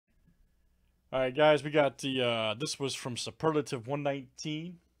All right, guys, we got the, this was from Superlative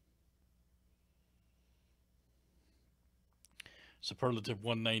 119. Superlative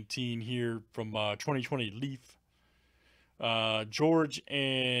 119 here from 2020 Leaf. George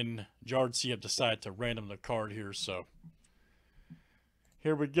and Jard C have decided to random the card here, so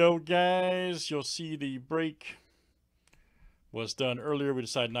here we go, guys. You'll see the break was done earlier. We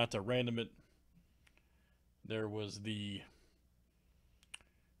decided not to random it. There was the,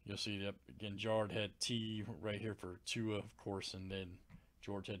 you'll see that again. Jard had T right here for Tua, of course, and then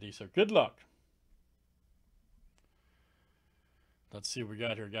George had D. So good luck. Let's see what we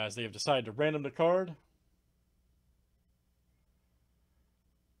got here, guys. They have decided to random the card.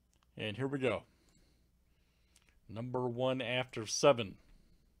 And here we go. Number 1 after 7.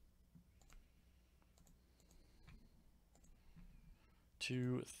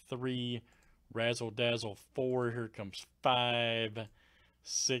 2, 3, razzle dazzle 4. Here comes 5,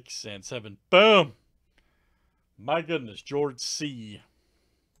 6, and 7. Boom! My goodness, George C.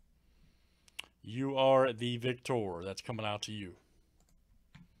 You are the victor. That's coming out to you.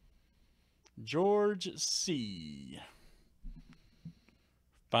 George C.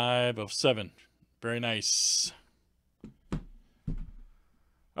 5 of 7. Very nice.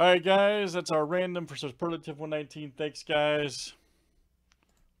 Alright, guys. That's our random for Superlative 119. Thanks, guys.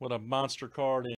 What a monster card.